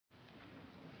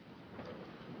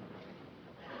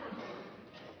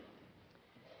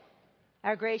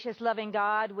Our gracious, loving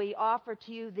God, we offer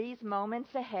to you these moments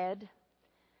ahead.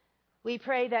 We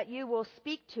pray that you will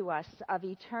speak to us of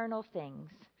eternal things,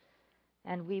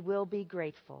 and we will be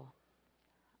grateful.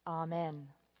 Amen.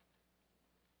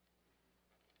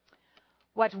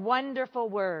 What wonderful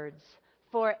words!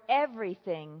 For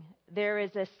everything there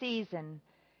is a season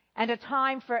and a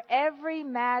time for every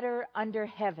matter under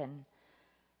heaven.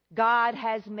 God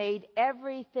has made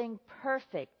everything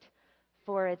perfect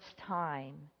for its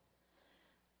time.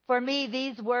 For me,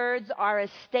 these words are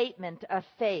a statement of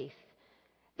faith.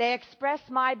 They express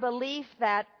my belief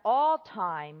that all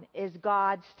time is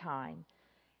God's time,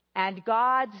 and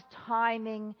God's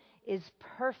timing is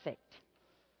perfect.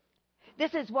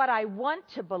 This is what I want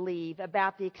to believe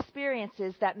about the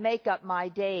experiences that make up my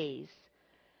days.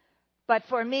 But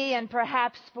for me, and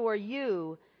perhaps for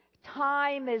you,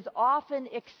 time is often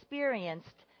experienced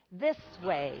this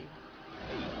way.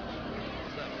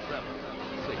 7,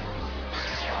 6,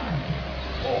 5,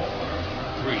 4,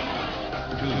 3,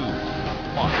 2,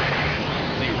 1,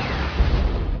 0.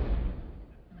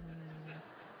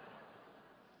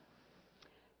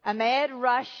 A mad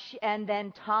rush, and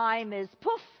then time is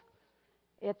poof,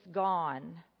 it's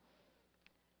gone.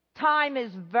 Time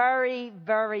is very,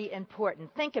 very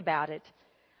important. Think about it.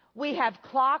 We have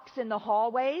clocks in the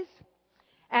hallways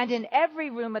and in every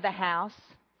room of the house.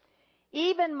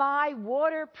 Even my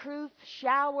waterproof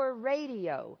shower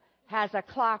radio has a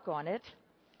clock on it.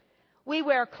 We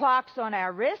wear clocks on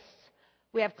our wrists.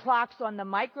 We have clocks on the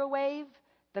microwave,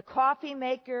 the coffee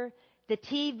maker, the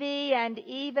TV, and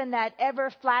even that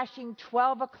ever-flashing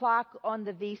 12 o'clock on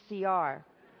the VCR.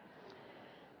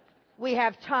 We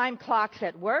have time clocks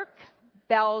at work,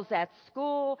 bells at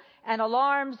school, and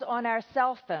alarms on our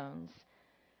cell phones.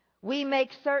 We make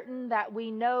certain that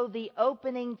we know the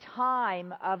opening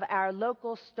time of our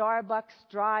local Starbucks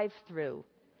drive-thru.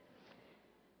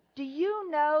 Do you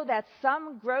know that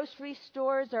some grocery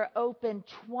stores are open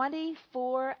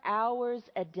 24 hours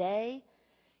a day?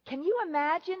 Can you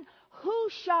imagine who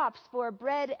shops for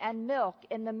bread and milk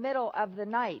in the middle of the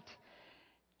night?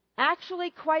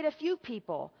 Actually, quite a few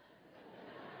people.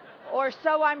 Or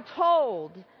so I'm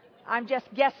told. I'm just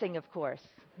guessing, of course.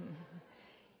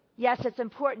 Yes, it's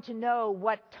important to know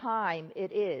what time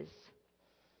it is.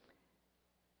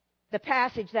 The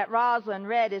passage that Rosalind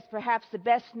read is perhaps the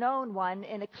best known one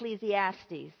in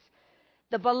Ecclesiastes.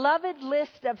 The beloved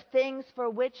list of things for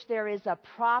which there is a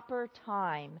proper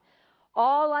time,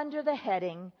 all under the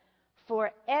heading,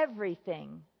 for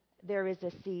everything there is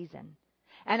a season,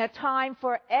 and a time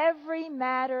for every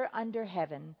matter under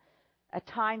heaven, a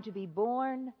time to be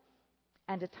born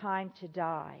and a time to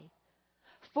die.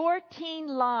 14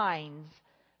 lines,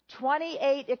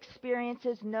 28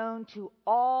 experiences known to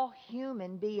all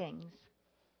human beings.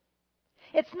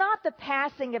 It's not the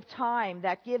passing of time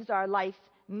that gives our life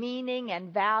meaning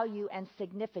and value and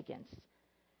significance.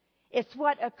 It's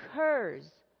what occurs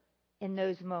in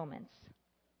those moments.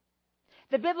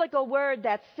 The biblical word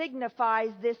that signifies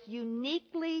this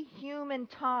uniquely human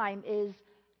time is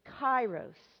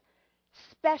kairos,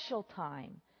 special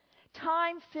time,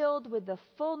 time filled with the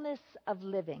fullness of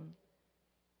living.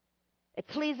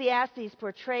 Ecclesiastes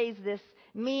portrays this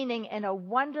meaning in a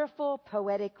wonderful,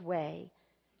 poetic way.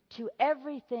 To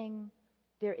everything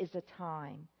there is a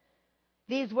time.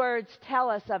 These words tell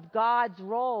us of God's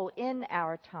role in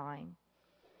our time.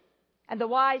 And the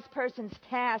wise person's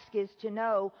task is to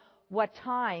know what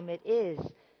time it is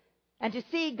and to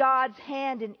see God's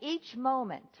hand in each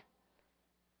moment.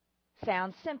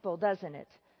 Sounds simple, doesn't it?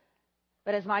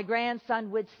 But as my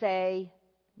grandson would say,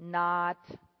 not.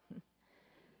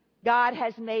 God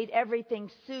has made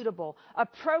everything suitable,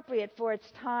 appropriate for its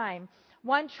time.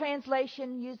 One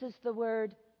translation uses the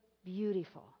word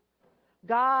beautiful.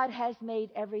 God has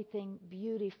made everything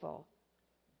beautiful.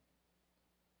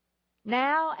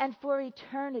 Now and for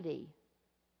eternity,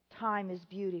 time is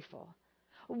beautiful.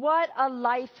 What a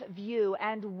life view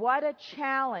and what a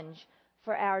challenge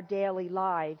for our daily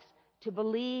lives to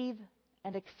believe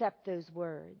and accept those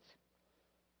words.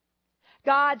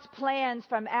 God's plans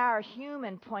from our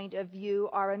human point of view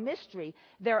are a mystery.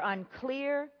 They're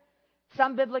unclear.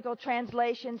 Some biblical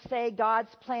translations say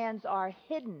God's plans are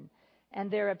hidden and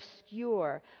they're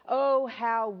obscure. Oh,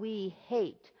 how we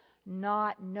hate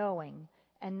not knowing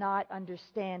and not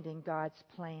understanding God's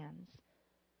plans.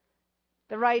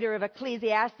 The writer of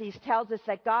Ecclesiastes tells us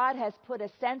that God has put a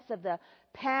sense of the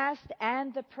past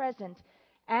and the present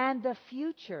and the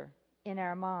future in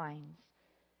our minds.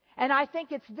 And I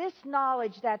think it's this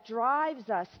knowledge that drives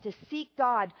us to seek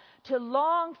God, to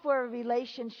long for a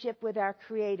relationship with our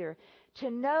Creator,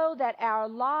 to know that our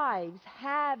lives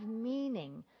have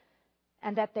meaning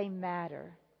and that they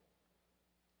matter.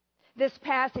 This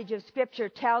passage of Scripture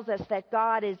tells us that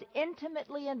God is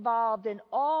intimately involved in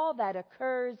all that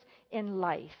occurs in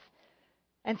life.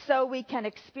 And so we can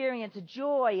experience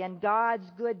joy in God's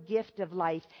good gift of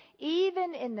life,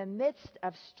 even in the midst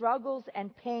of struggles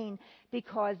and pain,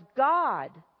 because God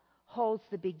holds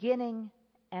the beginning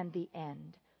and the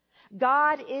end.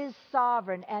 God is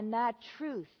sovereign, and that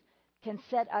truth can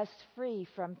set us free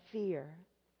from fear.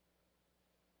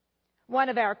 One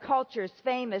of our culture's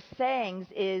famous sayings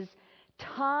is,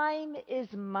 "Time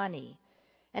is money,"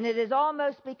 and it has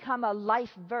almost become a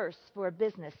life verse for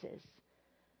businesses.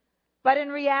 But in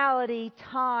reality,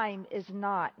 time is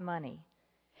not money.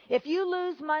 If you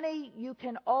lose money, you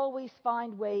can always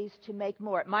find ways to make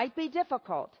more. It might be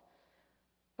difficult,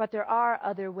 but there are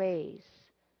other ways.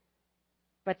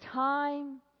 But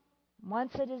time,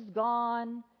 once it is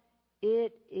gone,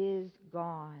 it is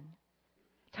gone.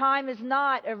 Time is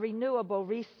not a renewable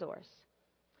resource.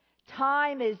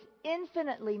 Time is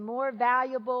infinitely more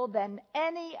valuable than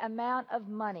any amount of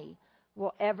money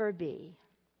will ever be.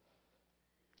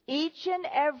 Each and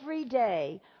every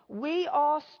day, we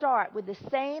all start with the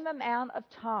same amount of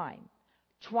time,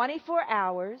 24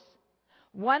 hours,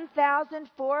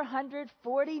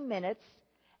 1,440 minutes,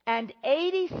 and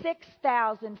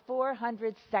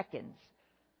 86,400 seconds.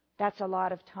 That's a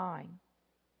lot of time.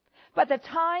 But the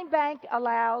time bank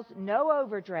allows no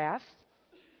overdrafts,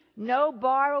 no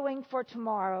borrowing for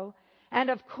tomorrow, and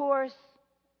of course,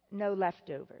 no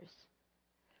leftovers.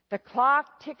 The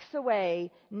clock ticks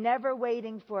away, never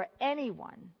waiting for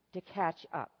anyone to catch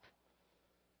up.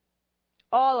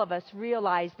 All of us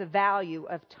realize the value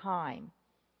of time.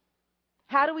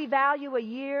 How do we value a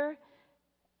year?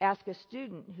 Ask a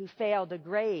student who failed a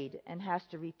grade and has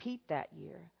to repeat that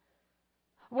year.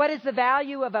 What is the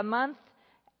value of a month?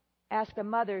 Ask a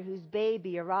mother whose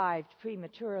baby arrived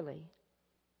prematurely.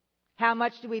 How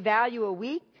much do we value a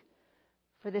week?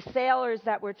 For the sailors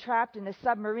that were trapped in a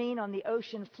submarine on the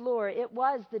ocean floor, it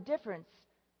was the difference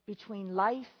between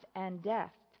life and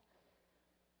death.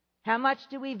 How much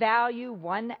do we value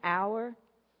 1 hour?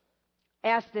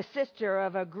 Ask the sister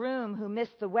of a groom who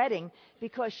missed the wedding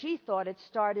because she thought it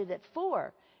started at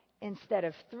 4 instead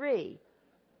of 3.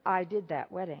 I did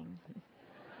that wedding.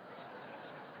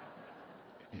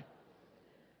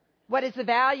 What is the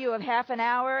value of half an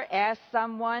hour? Ask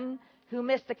someone who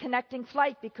missed the connecting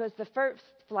flight because the first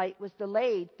flight was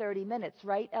delayed 30 minutes.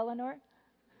 Right, Eleanor?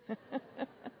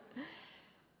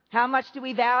 How much do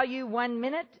we value 1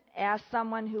 minute? Ask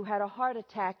someone who had a heart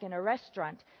attack in a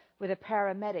restaurant with a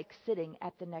paramedic sitting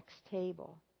at the next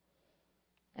table.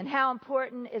 And how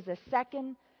important is a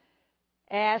second?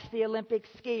 Ask the Olympic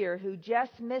skier who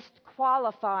just missed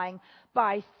qualifying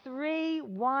by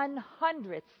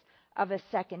 3/100ths of a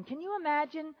second. Can you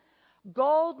imagine?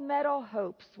 Gold medal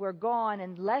hopes were gone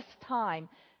in less time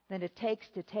than it takes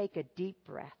to take a deep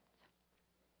breath.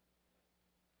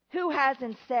 Who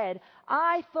hasn't said,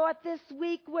 "I thought this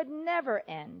week would never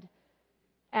end,"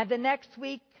 and the next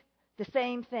week, the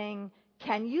same thing?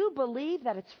 Can you believe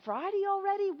that it's Friday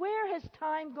already? Where has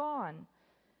time gone?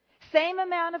 Same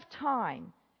amount of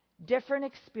time, different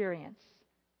experience.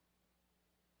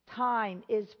 Time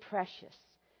is precious,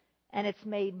 and it's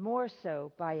made more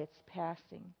so by its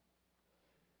passing.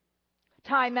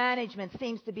 Time management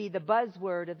seems to be the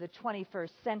buzzword of the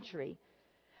 21st century.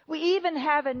 We even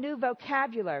have a new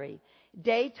vocabulary: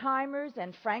 daytimers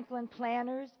and Franklin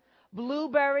planners,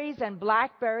 blueberries and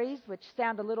blackberries, which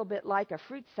sound a little bit like a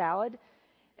fruit salad,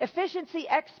 efficiency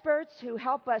experts who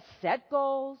help us set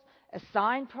goals,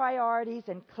 assign priorities,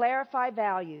 and clarify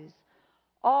values,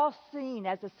 all seen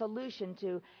as a solution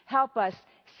to help us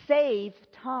save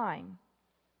time.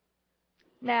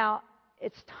 Now,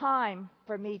 it's time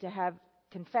for me to have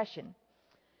confession.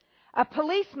 A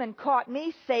policeman caught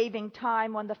me saving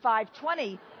time on the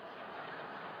 520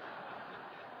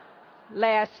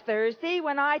 last Thursday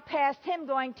when I passed him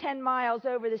going 10 miles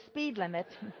over the speed limit.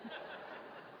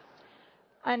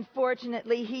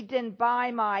 Unfortunately, he didn't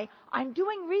buy my "I'm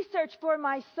doing research for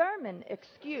my sermon"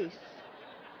 excuse.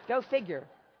 Go figure.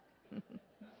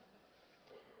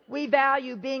 We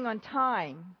value being on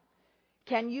time.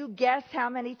 Can you guess how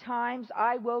many times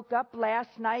I woke up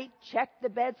last night, checked the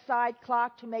bedside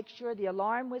clock to make sure the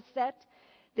alarm was set?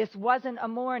 This wasn't a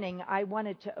morning I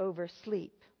wanted to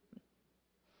oversleep.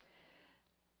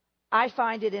 I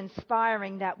find it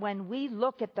inspiring that when we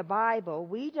look at the Bible,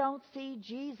 we don't see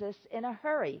Jesus in a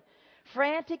hurry,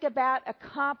 frantic about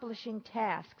accomplishing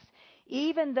tasks,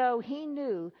 even though he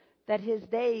knew that his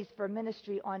days for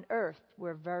ministry on earth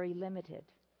were very limited.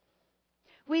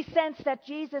 We sense that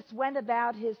Jesus went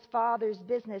about his Father's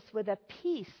business with a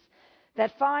peace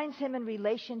that finds him in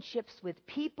relationships with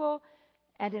people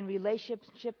and in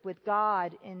relationship with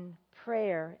God in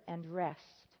prayer and rest.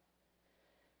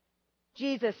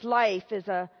 Jesus' life is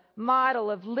a model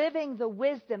of living the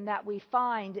wisdom that we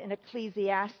find in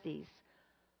Ecclesiastes.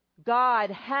 God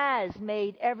has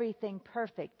made everything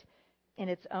perfect in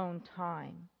its own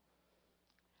time.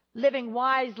 Living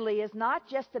wisely is not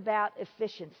just about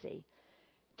efficiency,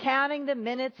 counting the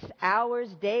minutes, hours,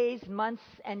 days, months,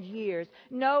 and years.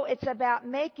 No, it's about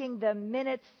making the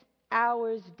minutes,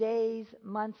 hours, days,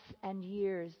 months, and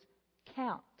years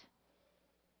count.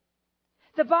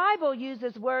 The Bible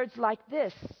uses words like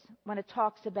this when it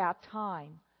talks about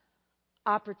time: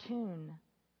 opportune,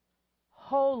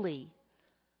 holy,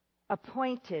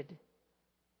 appointed,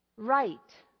 right,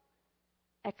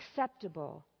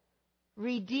 acceptable,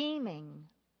 redeeming,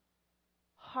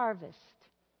 harvest.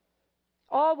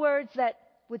 All words that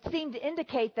would seem to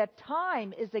indicate that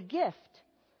time is a gift.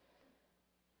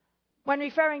 When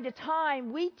referring to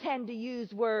time, we tend to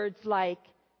use words like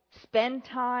spend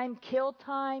time, kill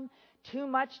time, too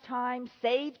much time,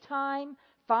 save time,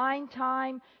 find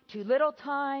time, too little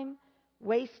time,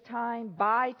 waste time,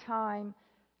 buy time,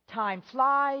 time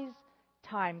flies,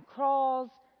 time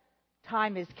crawls,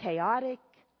 time is chaotic.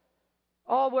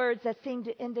 All words that seem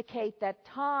to indicate that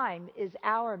time is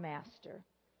our master.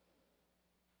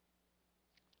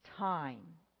 Time.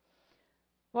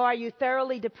 Well, are you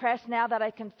thoroughly depressed now that I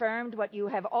confirmed what you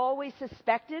have always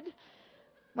suspected?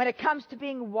 When it comes to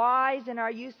being wise in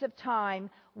our use of time,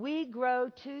 we grow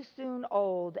too soon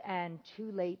old and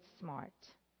too late smart.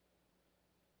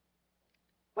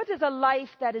 What does a life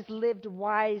that is lived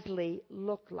wisely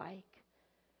look like?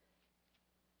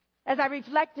 As I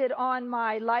reflected on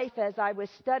my life as I was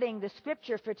studying the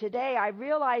scripture for today, I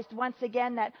realized once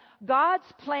again that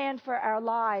God's plan for our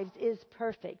lives is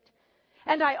perfect.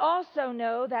 And I also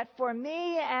know that for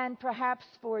me and perhaps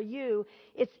for you,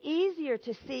 it's easier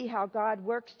to see how God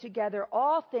works together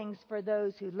all things for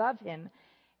those who love Him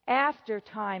after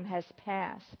time has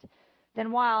passed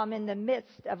than while I'm in the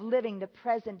midst of living the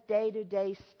present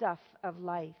day-to-day stuff of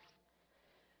life.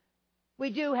 We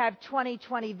do have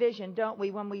 20/20 vision, don't we,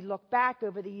 when we look back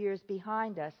over the years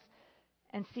behind us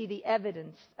and see the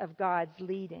evidence of God's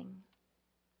leading.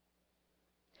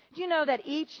 Do you know that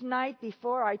each night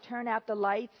before I turn out the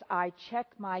lights, I check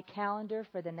my calendar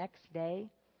for the next day?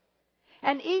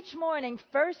 And each morning,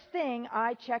 first thing,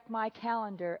 I check my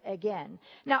calendar again.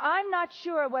 Now, I'm not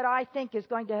sure what I think is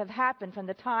going to have happened from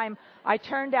the time I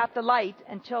turned out the light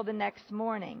until the next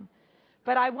morning.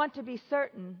 But I want to be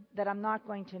certain that I'm not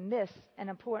going to miss an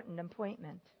important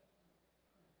appointment.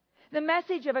 The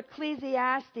message of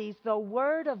Ecclesiastes, the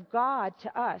Word of God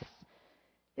to us,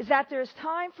 is that there's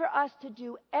time for us to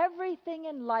do everything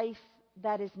in life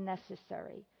that is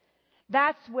necessary.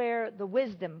 That's where the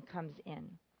wisdom comes in.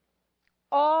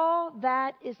 All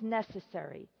that is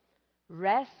necessary: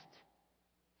 rest,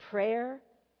 prayer,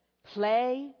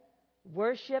 play,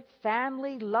 worship,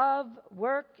 family, love,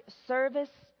 work, service.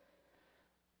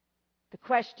 The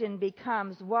question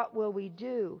becomes, what will we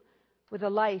do with the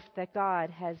life that God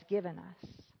has given us?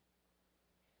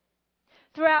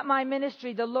 Throughout my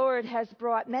ministry, the Lord has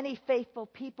brought many faithful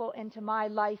people into my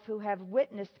life who have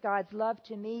witnessed God's love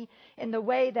to me in the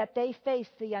way that they face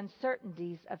the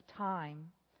uncertainties of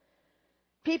time.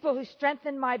 People who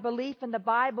strengthen my belief in the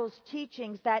Bible's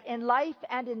teachings that in life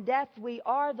and in death we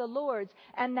are the Lord's,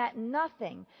 and that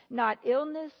nothing, not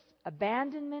illness,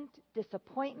 abandonment,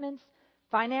 disappointments,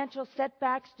 financial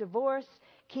setbacks, divorce,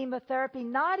 chemotherapy,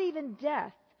 not even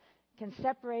death, can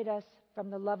separate us from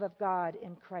the love of God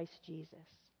in Christ Jesus.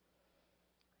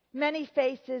 Many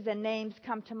faces and names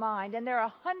come to mind, and there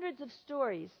are hundreds of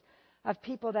stories of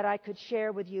people that I could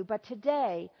share with you. But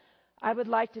today, I would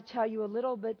like to tell you a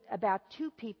little bit about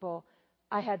two people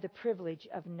I had the privilege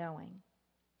of knowing.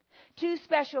 Two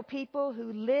special people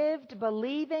who lived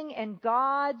believing in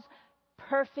God's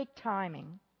perfect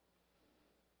timing.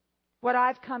 What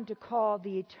I've come to call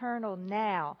the eternal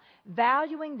now,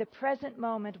 valuing the present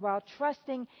moment while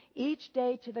trusting each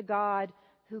day to the God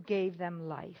who gave them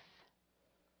life.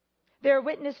 Their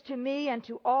witness to me and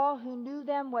to all who knew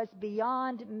them was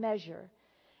beyond measure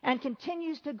and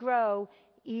continues to grow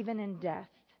even in death.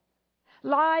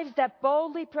 Lives that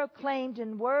boldly proclaimed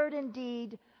in word and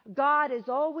deed, God is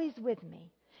always with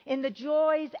me. In the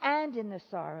joys and in the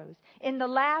sorrows, in the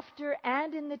laughter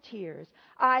and in the tears,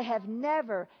 I have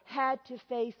never had to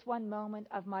face one moment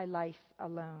of my life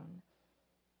alone.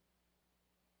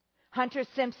 Hunter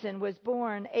Simpson was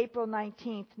born April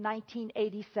 19,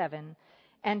 1987,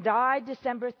 and died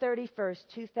December 31,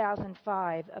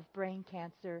 2005, of brain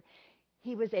cancer.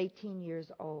 He was 18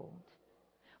 years old.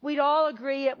 We'd all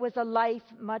agree it was a life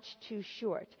much too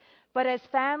short. But as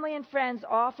family and friends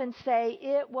often say,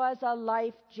 it was a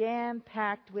life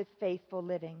jam-packed with faithful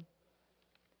living.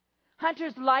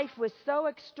 Hunter's life was so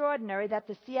extraordinary that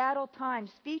the Seattle Times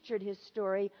featured his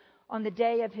story on the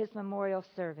day of his memorial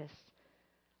service.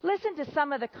 Listen to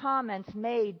some of the comments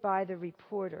made by the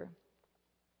reporter.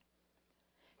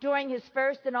 During his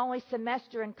first and only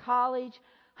semester in college,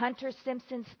 Hunter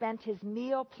Simpson spent his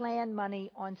meal plan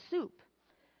money on soup.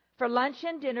 For lunch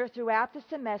and dinner throughout the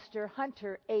semester,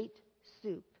 Hunter ate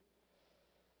soup.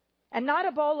 And not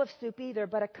a bowl of soup either,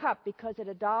 but a cup, because at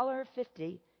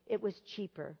 $1.50 it was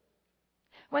cheaper.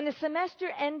 When the semester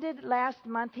ended last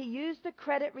month, he used the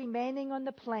credit remaining on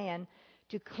the plan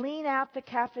to clean out the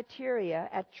cafeteria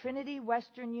at Trinity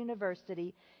Western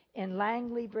University in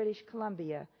Langley, British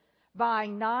Columbia,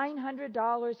 buying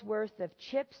 $900 worth of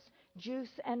chips,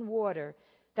 juice, and water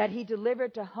that he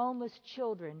delivered to homeless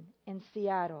children in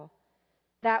Seattle.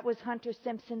 That was Hunter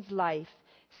Simpson's life,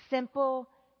 simple,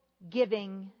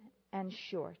 giving, and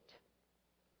short.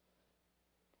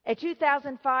 A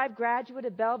 2005 graduate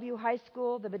of Bellevue High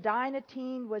School, the Medina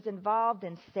teen was involved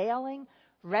in sailing,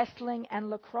 wrestling, and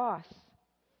lacrosse.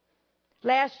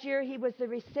 Last year, he was the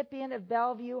recipient of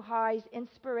Bellevue High's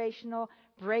Inspirational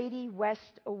Brady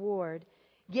West Award,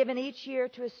 given each year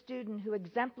to a student who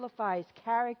exemplifies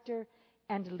character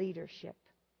and leadership.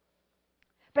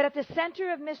 But at the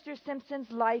center of Mr.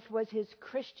 Simpson's life was his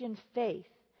Christian faith.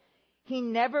 He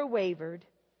never wavered.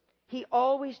 He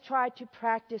always tried to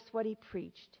practice what he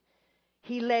preached.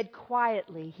 He led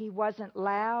quietly. He wasn't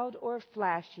loud or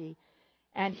flashy,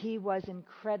 and he was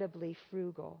incredibly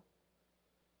frugal.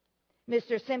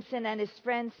 Mr. Simpson and his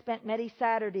friends spent many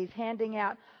Saturdays handing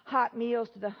out hot meals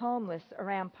to the homeless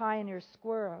around Pioneer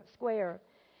Square.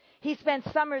 He spent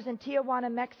summers in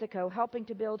Tijuana, Mexico, helping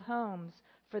to build homes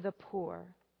for the poor.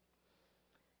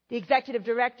 The executive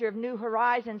director of New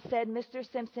Horizons said Mr.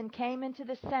 Simpson came into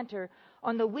the center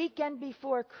on the weekend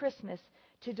before Christmas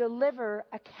to deliver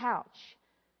a couch.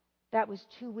 That was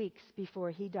 2 weeks before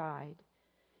he died.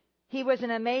 He was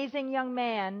an amazing young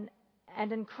man,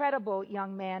 an incredible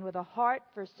young man with a heart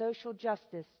for social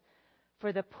justice,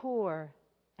 for the poor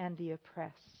and the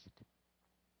oppressed.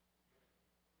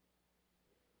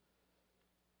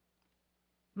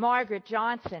 Margaret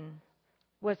Johnson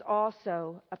was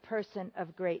also a person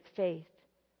of great faith.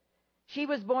 She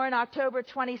was born October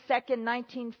 22,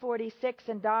 1946,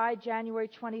 and died January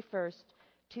 21,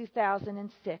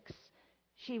 2006.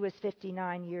 She was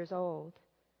 59 years old.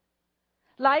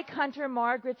 Like Hunter,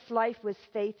 Margaret's life was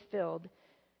faith-filled.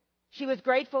 She was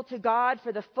grateful to God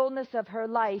for the fullness of her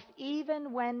life,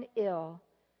 even when ill.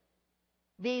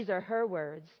 These are her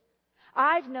words.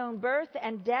 I've known birth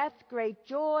and death, great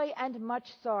joy and much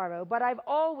sorrow, but I've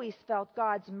always felt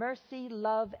God's mercy,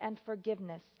 love, and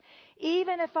forgiveness.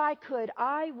 Even if I could,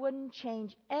 I wouldn't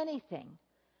change anything.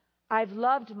 I've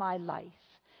loved my life,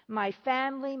 my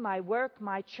family, my work,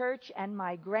 my church, and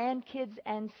my grandkids,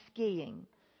 and skiing.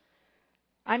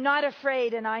 I'm not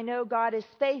afraid, and I know God is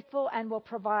faithful and will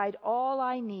provide all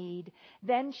I need.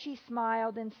 Then she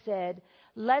smiled and said,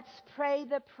 let's pray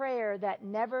the prayer that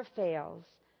never fails.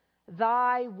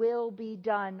 Thy will be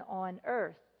done on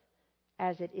earth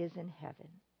as it is in heaven.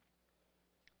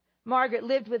 Margaret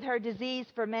lived with her disease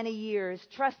for many years,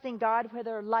 trusting God with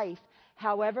her life,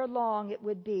 however long it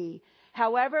would be,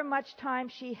 however much time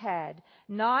she had,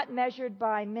 not measured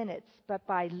by minutes, but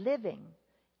by living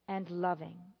and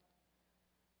loving.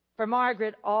 For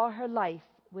Margaret, all her life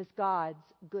was God's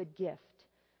good gift.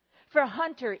 For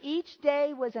Hunter, each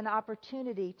day was an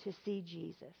opportunity to see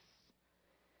Jesus.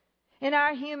 In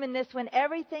our humanness, when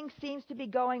everything seems to be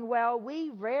going well, we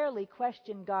rarely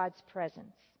question God's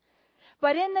presence.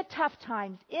 But in the tough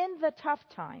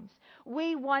times,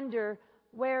 we wonder,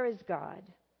 where is God?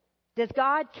 Does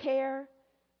God care?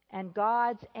 And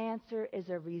God's answer is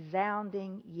a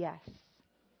resounding yes.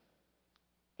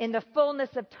 In the fullness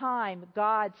of time,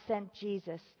 God sent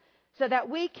Jesus so that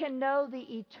we can know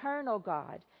the eternal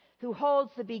God who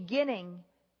holds the beginning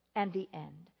and the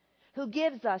end, who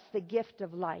gives us the gift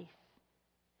of life.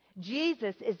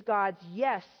 Jesus is God's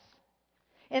yes.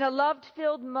 In a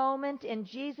love-filled moment in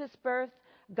Jesus' birth,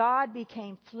 God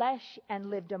became flesh and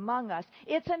lived among us.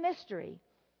 It's a mystery.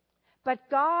 But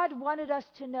God wanted us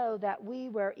to know that we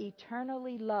were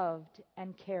eternally loved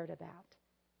and cared about.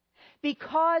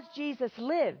 Because Jesus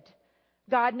lived,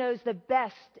 God knows the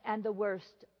best and the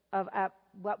worst of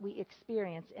what we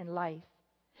experience in life.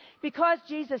 Because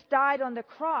Jesus died on the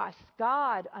cross,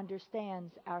 God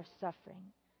understands our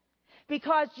suffering.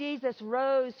 Because Jesus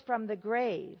rose from the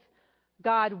grave,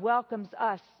 God welcomes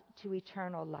us to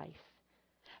eternal life.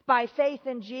 By faith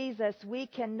in Jesus, we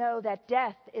can know that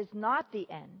death is not the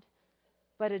end,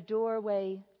 but a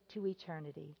doorway to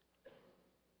eternity.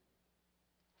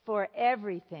 For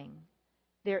everything,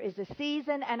 there is a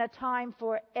season and a time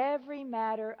for every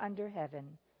matter under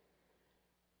heaven.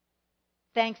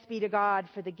 Thanks be to God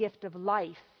for the gift of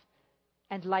life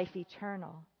and life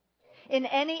eternal. In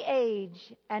any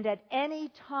age and at any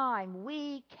time,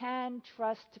 we can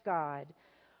trust God,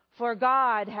 for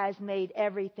God has made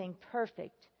everything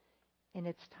perfect in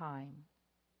its time.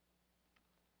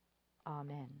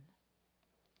 Amen.